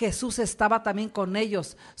 Jesús estaba también con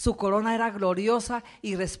ellos. Su corona era gloriosa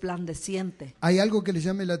y resplandeciente. ¿Hay algo que le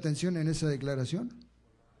llame la atención en esa declaración?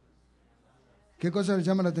 ¿Qué cosa le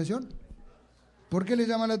llama la atención? ¿Por qué le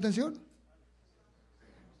llama la atención?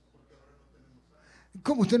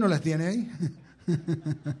 ¿Cómo usted no las tiene ahí?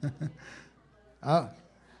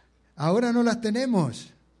 Ahora no las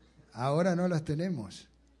tenemos. Ahora no las tenemos.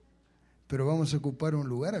 Pero vamos a ocupar un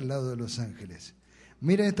lugar al lado de los ángeles.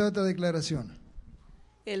 Miren esta otra declaración.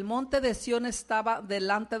 El monte de Sión estaba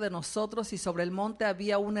delante de nosotros y sobre el monte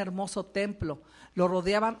había un hermoso templo. Lo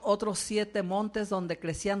rodeaban otros 7 montes donde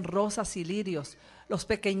crecían rosas y lirios. Los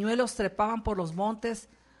pequeñuelos trepaban por los montes.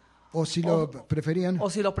 O si lo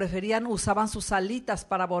preferían, usaban sus alitas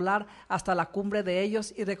para volar hasta la cumbre de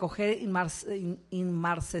ellos y recoger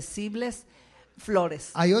inmarcesibles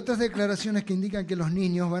flores. Hay otras declaraciones que indican que los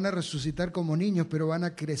niños van a resucitar como niños, pero van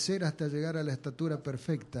a crecer hasta llegar a la estatura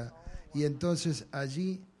perfecta. Y entonces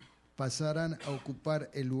allí pasarán a ocupar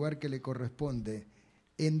el lugar que le corresponde.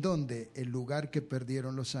 ¿En dónde? El lugar que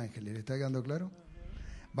perdieron los ángeles. ¿Le está quedando claro?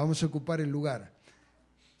 Vamos a ocupar el lugar.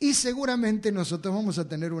 Y seguramente nosotros vamos a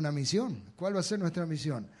tener una misión. ¿Cuál va a ser nuestra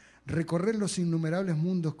misión? Recorrer los innumerables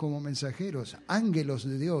mundos como mensajeros, ángelos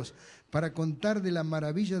de Dios, para contar de la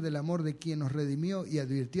maravilla del amor de quien nos redimió y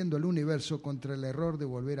advirtiendo al universo contra el error de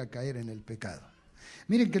volver a caer en el pecado.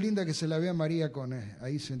 Miren qué linda que se la ve a María con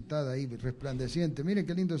ahí sentada, ahí resplandeciente. Miren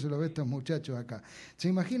qué lindo se lo ve a estos muchachos acá. ¿Se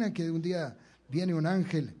imaginan que un día viene un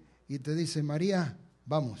ángel y te dice, María,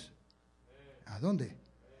 vamos? ¿A dónde?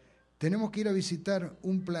 Tenemos que ir a visitar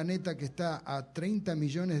un planeta que está a 30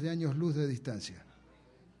 millones de años luz de distancia.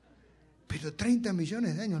 ¿Pero 30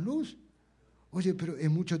 millones de años luz? Oye, pero es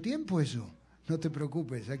mucho tiempo eso. No te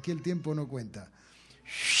preocupes, aquí el tiempo no cuenta.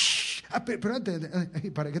 Pero antes,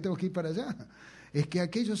 ¿para qué tengo que ir para allá? Es que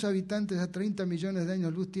aquellos habitantes a 30 millones de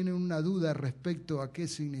años luz tienen una duda respecto a qué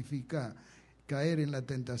significa caer en la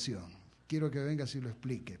tentación. Quiero que vengas y lo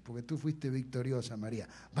expliques, porque tú fuiste victoriosa, María.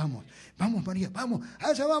 Vamos, vamos, María, vamos,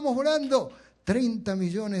 allá vamos volando. 30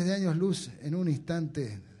 millones de años luz, en un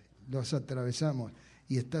instante los atravesamos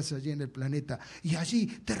y estás allí en el planeta. Y allí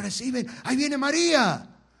te reciben, ¡ahí viene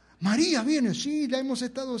María! María viene, sí, la hemos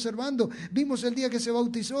estado observando. Vimos el día que se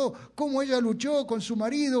bautizó, cómo ella luchó con su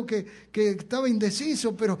marido que estaba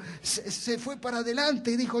indeciso, pero se fue para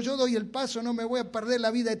adelante y dijo, yo doy el paso, no me voy a perder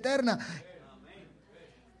la vida eterna.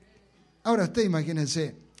 Ahora usted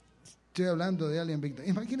imagínense, estoy hablando de alguien, Víctor,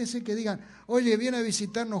 imagínense que digan, oye, viene a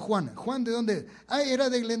visitarnos Juan. ¿Juan de dónde? Ah, era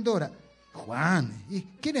de Glendora. Juan, ¿y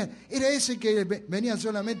quién era? Era ese que venía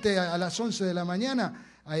solamente a las 11 de la mañana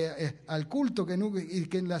al culto y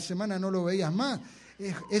que en la semana no lo veías más.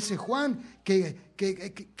 Ese Juan que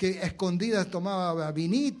a escondidas tomaba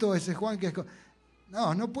vinito, ese Juan que...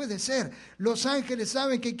 No puede ser. Los ángeles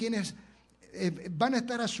saben que quienes van a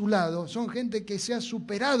estar a su lado son gente que se ha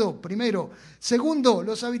superado, primero. Segundo,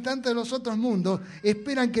 los habitantes de los otros mundos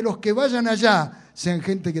esperan que los que vayan allá sean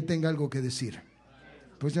gente que tenga algo que decir.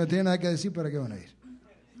 Pues si no tiene nada que decir, ¿para qué van a ir?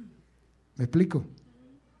 ¿Me explico?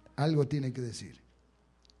 Algo tiene que decir.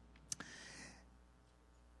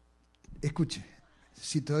 Escuche,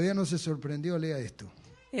 si todavía no se sorprendió, lea esto.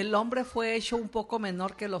 El hombre fue hecho un poco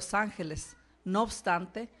menor que los ángeles. No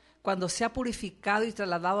obstante, cuando sea purificado y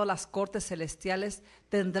trasladado a las cortes celestiales,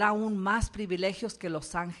 tendrá aún más privilegios que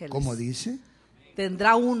los ángeles. ¿Cómo dice?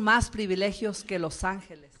 Tendrá aún más privilegios que los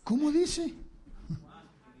ángeles. ¿Cómo dice?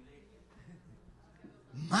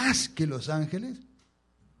 ¿Más que los ángeles?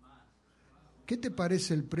 ¿Qué te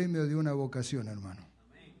parece el premio de una vocación, hermano?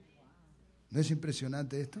 ¿No es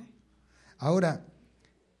impresionante esto? Ahora,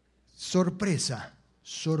 sorpresa.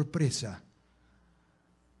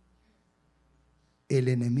 El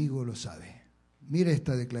enemigo lo sabe. Mira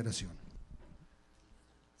esta declaración.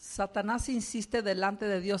 Satanás insiste delante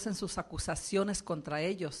de Dios en sus acusaciones contra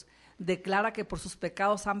ellos. Declara que por sus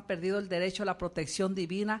pecados han perdido el derecho a la protección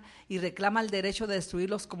divina y reclama el derecho de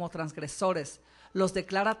destruirlos como transgresores. Los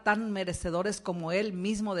declara tan merecedores como él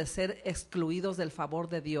mismo de ser excluidos del favor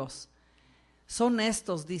de Dios. Son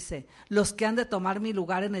estos, dice, los que han de tomar mi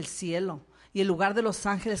lugar en el cielo y el lugar de los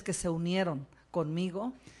ángeles que se unieron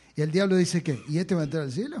conmigo. Y el diablo dice, ¿qué? ¿Y este va a entrar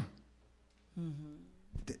al cielo?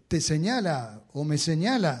 Te señala o me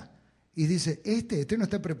señala y dice, este no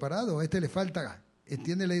está preparado, a este le falta.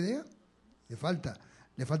 ¿Entiende la idea? Le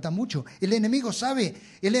falta mucho. El enemigo sabe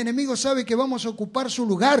que vamos a ocupar su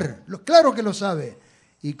lugar. Claro que lo sabe.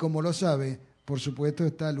 Y como lo sabe, por supuesto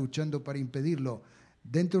está luchando para impedirlo.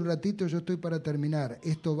 Dentro de un ratito yo estoy para terminar.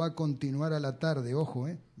 Esto va a continuar a la tarde, ojo,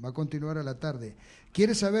 va a continuar a la tarde.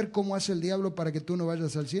 ¿Quieres saber cómo hace el diablo para que tú no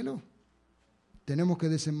vayas al cielo? Tenemos que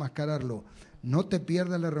desenmascararlo. No te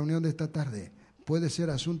pierdas la reunión de esta tarde. Puede ser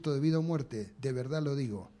asunto de vida o muerte, de verdad lo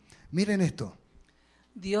digo. Miren esto.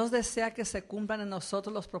 Dios desea que se cumplan en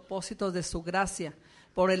nosotros los propósitos de su gracia,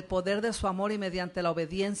 por el poder de su amor y mediante la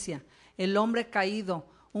obediencia. El hombre caído,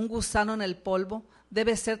 un gusano en el polvo,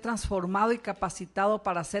 debe ser transformado y capacitado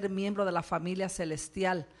para ser miembro de la familia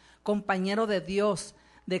celestial, compañero de Dios,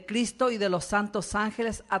 de Cristo y de los santos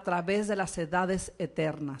ángeles a través de las edades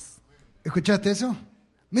eternas. ¿Escuchaste eso?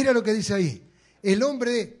 Mira lo que dice ahí. El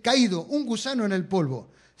hombre caído, un gusano en el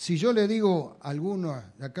polvo. Si yo le digo a alguno,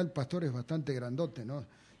 acá el pastor es bastante grandote, ¿no?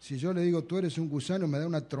 Si yo le digo, tú eres un gusano, me da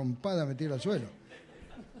una trompada, me tira al suelo.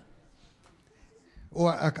 O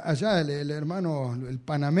allá el hermano, el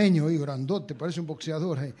panameño, grandote, parece un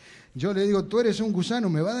boxeador. Yo le digo, tú eres un gusano,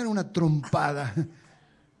 me va a dar una trompada.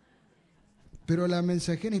 Pero la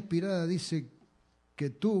mensajera inspirada dice que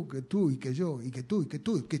tú, y que yo, y que tú, y que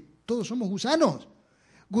tú, y que todos somos gusanos.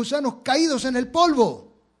 Gusanos caídos en el polvo.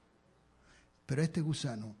 Pero a este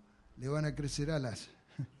gusano le van a crecer alas,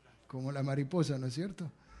 como la mariposa, ¿no es cierto?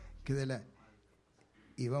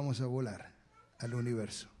 Y vamos a volar al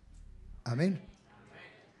universo. Amén.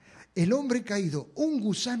 El hombre caído, un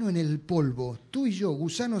gusano en el polvo, tú y yo,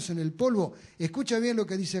 gusanos en el polvo, escucha bien lo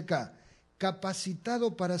que dice acá,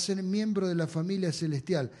 capacitado para ser miembro de la familia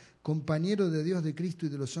celestial, compañero de Dios, de Cristo y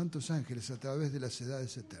de los santos ángeles a través de las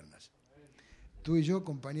edades eternas. Tú y yo,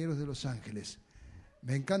 compañeros de los ángeles.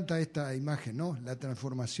 Me encanta esta imagen, ¿no? La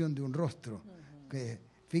transformación de un rostro.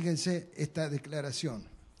 Fíjense esta declaración.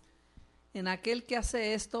 En aquel que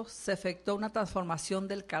hace esto se efectúa una transformación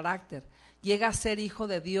del carácter. Llega a ser hijo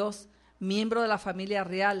de Dios, miembro de la familia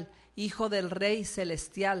real, hijo del Rey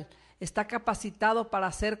celestial. Está capacitado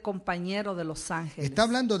para ser compañero de los ángeles. Está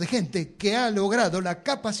hablando de gente que ha logrado la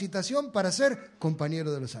capacitación para ser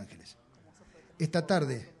compañero de los ángeles. esta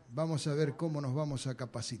tarde vamos a ver cómo nos vamos a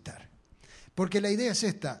capacitar. Porque la idea es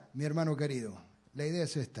esta, mi hermano querido, la idea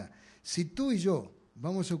es esta. Si tú y yo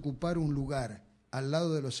vamos a ocupar un lugar al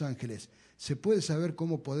lado de los ángeles, ¿se puede saber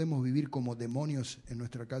cómo podemos vivir como demonios en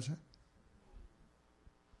nuestra casa?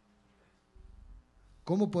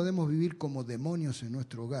 ¿Cómo podemos vivir como demonios en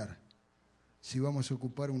nuestro hogar si vamos a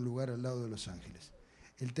ocupar un lugar al lado de los ángeles?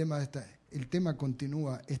 El tema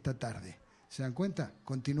continúa esta tarde. ¿Se dan cuenta?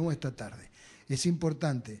 Continúa esta tarde. Es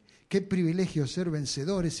importante. Qué privilegio ser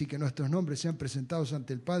vencedores y que nuestros nombres sean presentados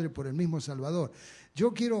ante el Padre por el mismo Salvador.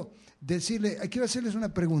 Yo quiero hacerles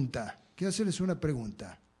una pregunta.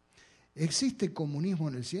 ¿Existe comunismo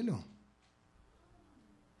en el cielo?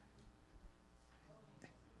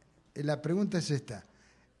 La pregunta es esta.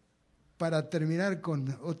 Para terminar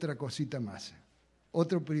con otra cosita más,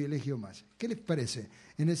 otro privilegio más. ¿Qué les parece?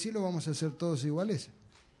 ¿En el cielo vamos a ser todos iguales?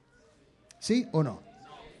 ¿Sí o no?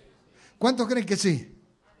 ¿Cuántos creen que sí?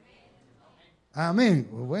 Amén.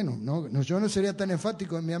 Bueno, yo no sería tan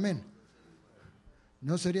enfático en mi amén.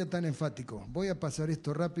 No sería tan enfático. Voy a pasar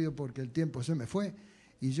esto rápido porque el tiempo se me fue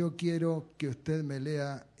y yo quiero que usted me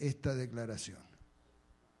lea esta declaración.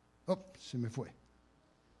 Se me fue.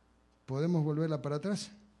 ¿Podemos volverla para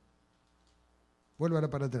atrás? Vuélvala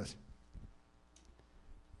para atrás.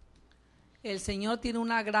 El Señor tiene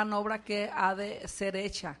una gran obra que ha de ser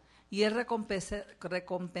hecha y Él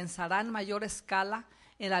recompensará en mayor escala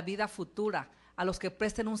en la vida futura a los que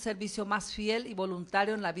presten un servicio más fiel y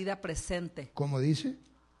voluntario en la vida presente. ¿Cómo dice?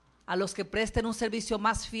 A los que presten un servicio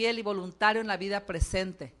más fiel y voluntario en la vida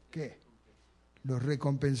presente. ¿Qué? Los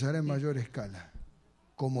recompensará en mayor escala.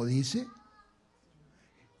 ¿Cómo dice?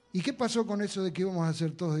 ¿Y qué pasó con eso de que íbamos a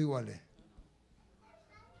ser todos iguales?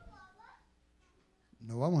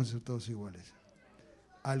 No vamos a ser todos iguales.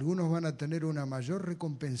 Algunos van a tener una mayor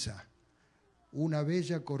recompensa. Una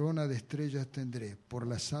bella corona de estrellas tendré por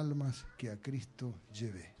las almas que a Cristo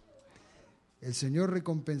llevé. El Señor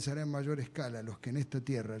recompensará en mayor escala a los que en esta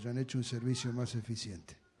tierra hayan hecho un servicio más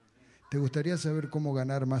eficiente. ¿Te gustaría saber cómo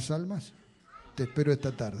ganar más almas? Te espero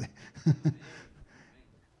esta tarde.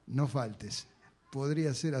 No faltes.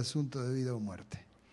 Podría ser asunto de vida o muerte.